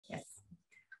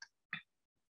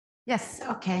Yes,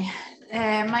 okay.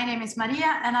 My name is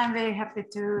Marija, and I'm very happy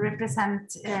to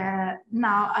represent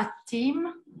now a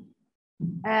team,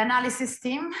 analysis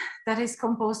team that is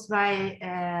composed by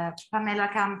Pamela,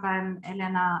 Campa, and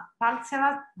Elena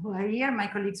Paltseva, who are here, my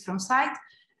colleagues from site.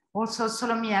 Also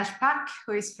Solomiya, Shpak,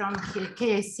 who is from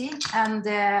KAC, and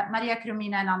Marija,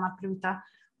 Krumina, and Anna Pluta,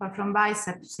 who are from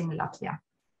Biceps in Latvia.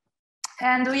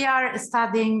 And we are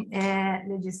studying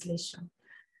legislation.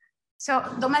 So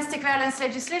domestic violence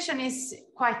legislation is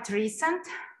quite recent,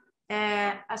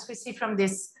 as we see from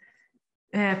this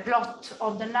plot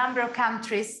of the number of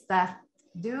countries that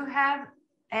do have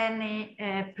any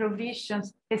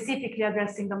provisions specifically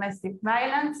addressing domestic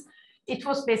violence. It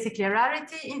was basically a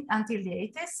rarity until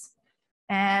the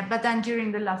 80s, but then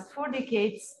during the last 4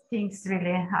 decades, things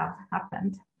really have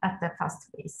happened at a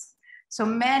fast pace. So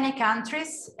many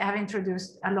countries have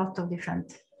introduced a lot of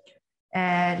different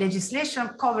legislation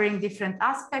covering different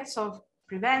aspects of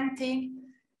preventing,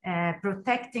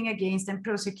 protecting against and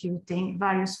prosecuting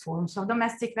various forms of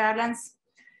domestic violence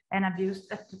and abuse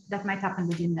that might happen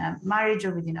within a marriage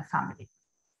or within a family.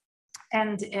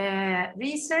 And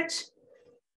research,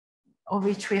 of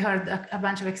which we heard a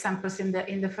bunch of examples in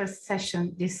the first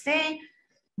session this day,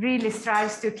 really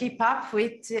strives to keep up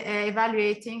with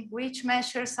evaluating which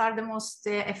measures are the most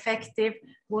effective,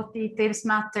 what details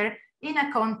matter, in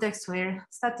a context where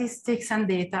statistics and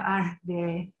data are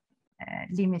very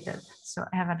limited. So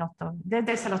I have a lot of,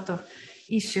 there's a lot of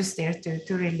issues there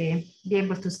to really be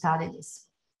able to study this.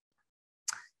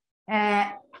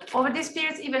 Over this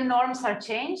period, even norms are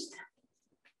changed.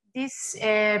 This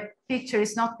picture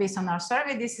is not based on our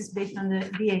survey. This is based on the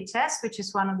VHS, which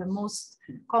is one of the most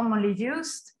commonly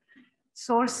used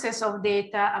sources of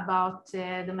data about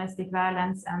domestic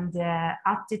violence and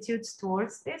attitudes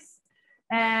towards this.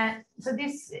 So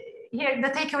this here, the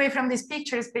takeaway from this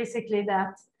picture is basically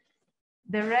that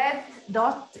the red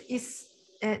dot is,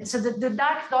 so the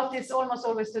dark dot is almost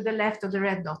always to the left of the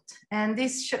red dot. And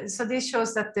this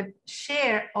shows that the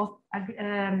share of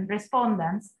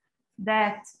respondents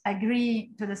that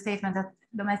agree to the statement that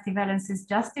domestic violence is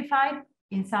justified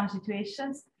in some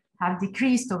situations have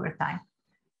decreased over time.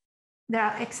 There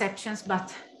are exceptions,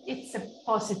 but it's a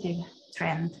positive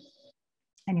trend.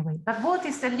 Anyway, but what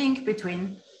is the link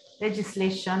between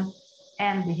legislation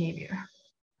and behavior?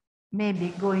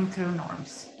 Maybe going through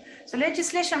norms. So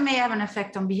legislation may have an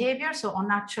effect on behavior, so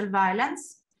on actual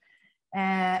violence.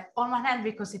 On one hand,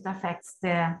 because it affects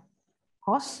the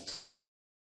cost.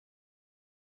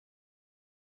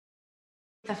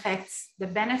 It affects the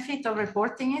benefit of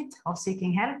reporting it, of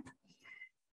seeking help.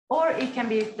 Or it can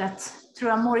be that through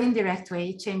a more indirect way,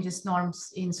 it changes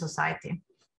norms in society.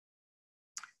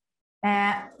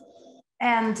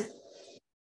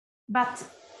 But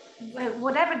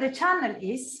whatever the channel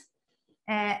is,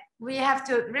 we have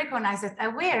to recognize that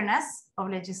awareness of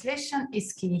legislation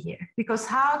is key here, because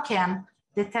how can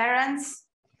deterrence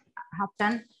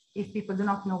happen if people do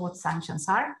not know what sanctions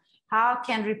are? How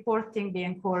can reporting be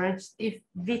encouraged if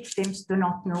victims do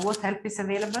not know what help is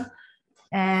available?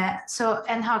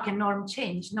 And how can norms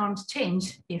change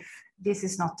if this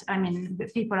is not, I mean,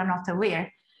 people are not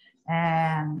aware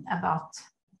about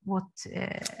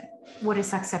what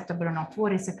is acceptable or not,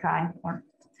 what is a crime or not.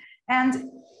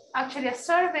 And actually a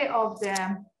survey of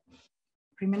the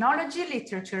criminology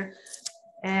literature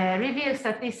reveals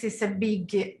that this is a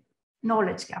big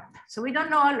knowledge gap. So we don't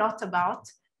know a lot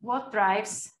about what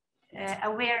drives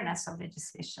awareness of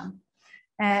legislation.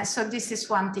 So this is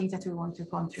one thing that we want to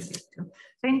contribute to.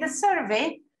 So in the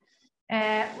survey,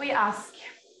 we ask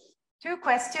 2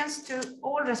 questions to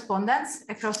all respondents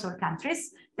across all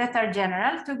countries that are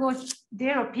general, to go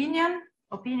their opinion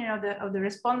of the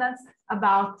respondents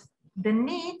about the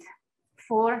need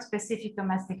for specific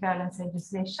domestic violence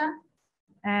legislation,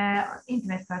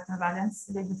 intimate partner violence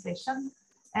legislation,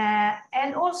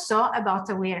 and also about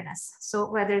awareness. So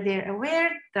whether they're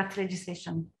aware that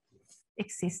legislation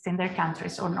exists in their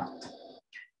countries or not.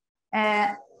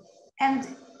 And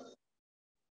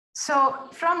so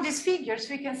from these figures,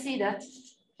 we can see that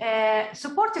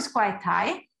support is quite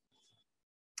high,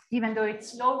 even though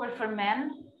it's lower for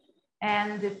men,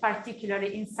 and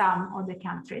particularly in some of the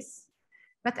countries.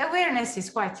 But awareness is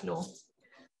quite low.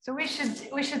 So we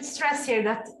should stress here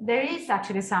that there is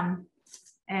actually some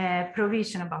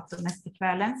provision about domestic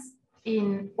violence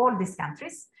in all these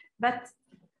countries, but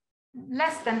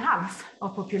less than half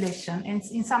of population, and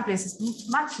in some places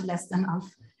much less than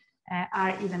half,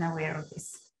 are even aware of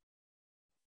this.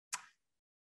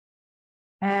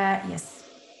 Yes.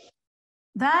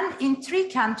 Then in 3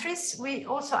 countries, we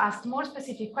also asked more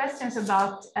specific questions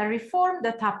about a reform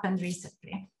that happened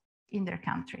recently in their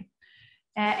country.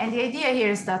 And the idea here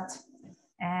is that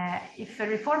if a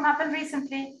reform happened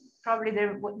recently, probably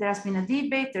there has been a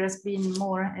debate, there has been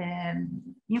more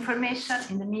information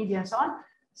in the media and so on,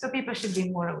 so people should be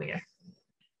more aware.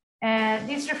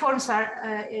 These reforms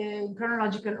are in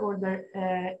chronological order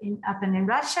happened in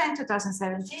Russia in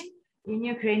 2017, in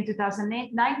Ukraine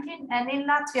 2019, and in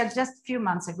Latvia just a few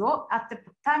months ago. At the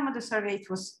time of the survey, it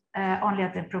was only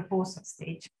at the proposal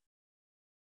stage.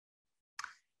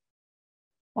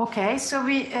 Okay, so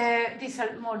these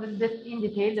are more in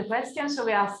detail the questions. So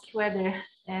we ask whether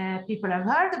people have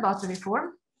heard about the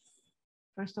reform,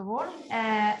 first of all,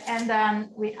 and then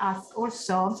we ask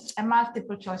also a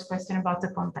multiple choice question about the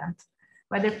content,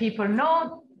 whether people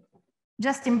know,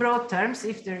 just in broad terms,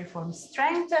 if the reform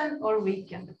strengthened or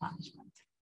weakened the punishment,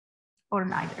 or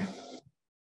neither.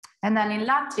 And then in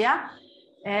Latvia,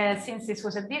 since this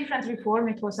was a different reform,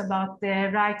 it was about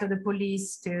the right of the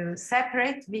police to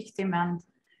separate victim and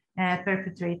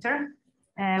perpetrator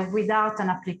without an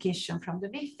application from the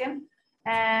victim.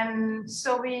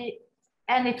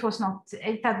 And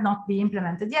it had not been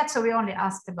implemented yet, so we only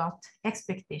asked about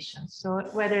expectations. So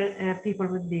whether people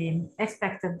would be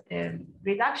expected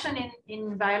reduction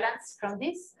in violence from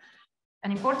this,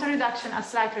 an important reduction, a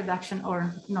slight reduction,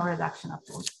 or no reduction at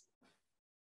all.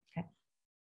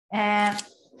 Okay.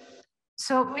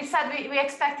 So we said we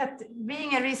expect that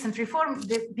being a recent reform,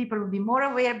 the people will be more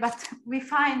aware, but we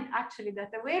find actually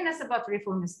that awareness about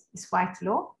reform is quite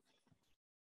low.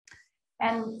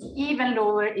 And even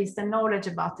lower is the knowledge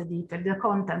about the detail, the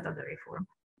content of the reform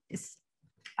is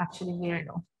actually very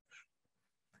low.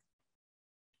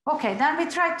 Okay, then we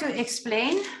try to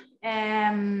explain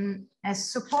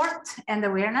support and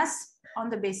awareness on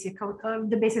the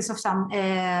basis of some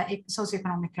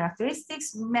socioeconomic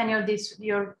characteristics. Many of these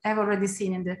you have already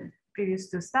seen in the previous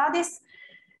two studies.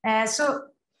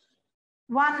 So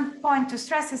one point to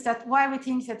stress is that why we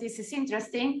think that this is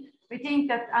interesting. We think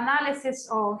that analysis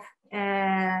of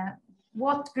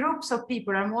what groups of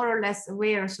people are more or less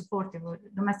aware or supportive of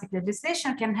domestic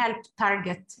legislation can help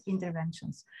target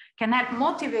interventions, can help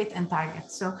motivate and target.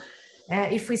 So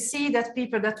if we see that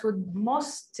people that would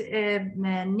most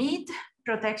need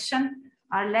protection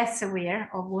are less aware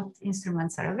of what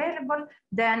instruments are available,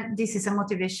 then this is a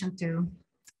motivation to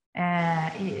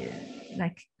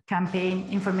like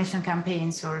information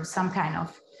campaigns or some kind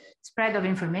of spread of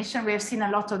information. We have seen a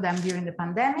lot of them during the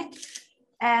pandemic.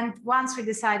 And once we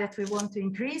decide that we want to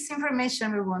increase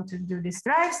information, we want to do these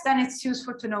drives, then it's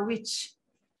useful to know which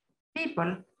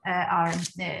people are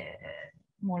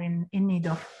more in need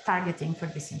of targeting for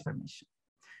this information.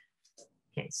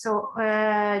 Okay, so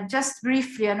just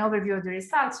briefly an overview of the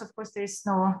results. Of course, there is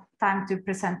no time to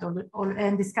present all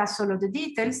and discuss all of the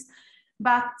details,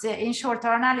 but in short,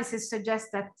 our analysis suggests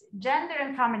that gender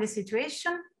and family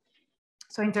situation,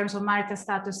 so in terms of marital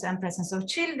status and presence of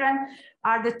children,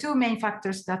 are the two main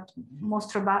factors that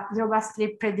most robustly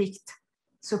predict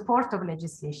support of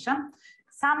legislation.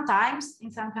 Sometimes,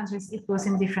 in some countries, it goes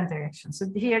in different directions. So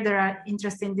here there are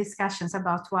interesting discussions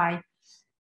about why,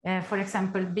 for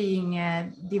example, being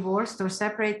divorced or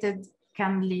separated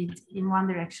can lead in one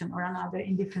direction or another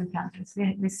in different countries.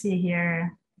 We see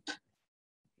here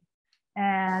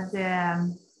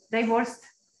the divorced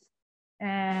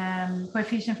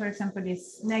coefficient, for example,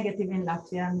 is negative in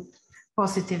Latvia and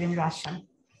positive in Russia.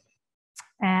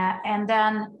 And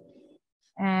then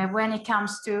when it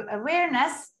comes to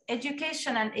awareness,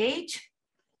 education and age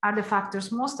are the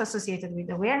factors most associated with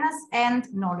awareness and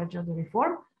knowledge of the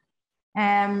reform.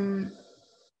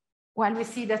 While we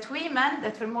see that women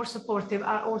that were more supportive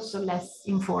are also less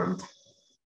informed.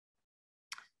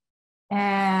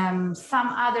 Some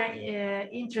other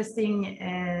interesting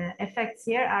effects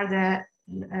here are the,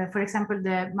 for example,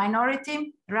 the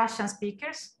minority Russian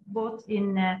speakers, both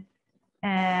in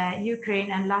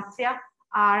Ukraine and Latvia,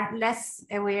 are less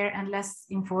aware and less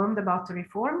informed about the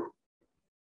reform.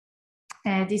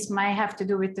 This might have to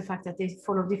do with the fact that they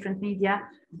follow different media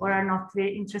or are not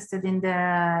very interested in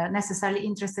necessarily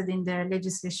interested in the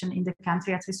legislation in the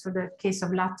country, at least for the case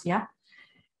of Latvia.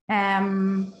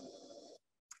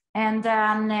 And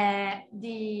then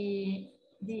the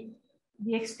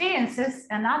experiences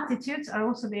and attitudes are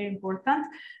also very important.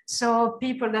 So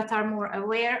people that are more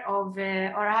aware of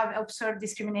or have observed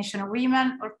discrimination of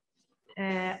women or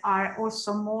are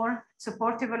also more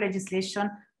supportive of legislation,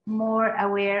 more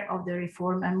aware of the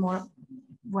reform and more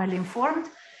well informed.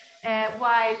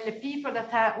 While the people that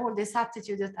have all this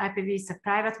attitude that IPV is a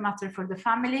private matter for the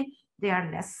family, they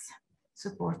are less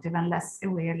supportive and less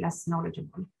aware, less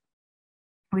knowledgeable,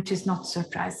 which is not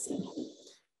surprising.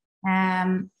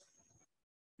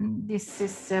 This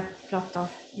is a plot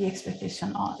of the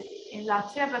expectation in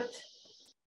Latvia, but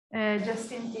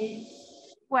just in the,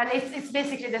 well, it's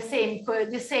basically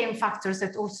the same factors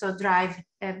that also drive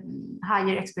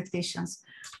higher expectations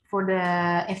for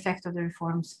the effect of the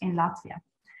reforms in Latvia.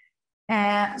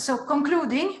 So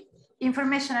concluding,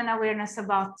 information and awareness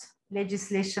about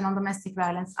legislation on domestic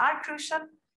violence are crucial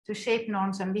to shape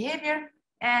norms and behavior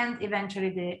and eventually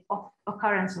the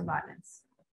occurrence of violence.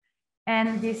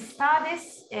 And these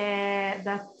studies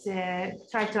that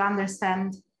try to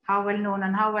understand how well known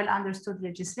and how well understood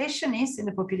legislation is in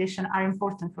the population are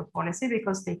important for policy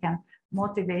because they can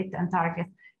motivate and target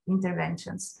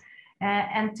interventions.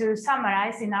 And to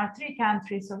summarize, in our 3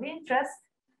 countries of interest,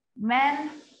 men,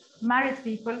 married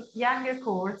people, younger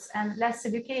cohorts, and less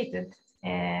educated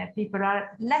people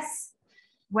are less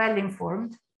well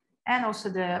informed, and also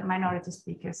the minority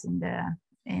speakers in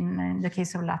the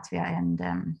case of Latvia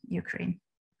and Ukraine.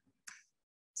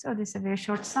 So this is a very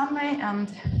short summary, and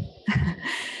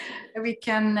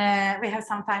we have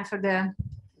some time for the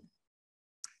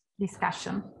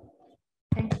discussion.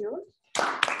 Thank you.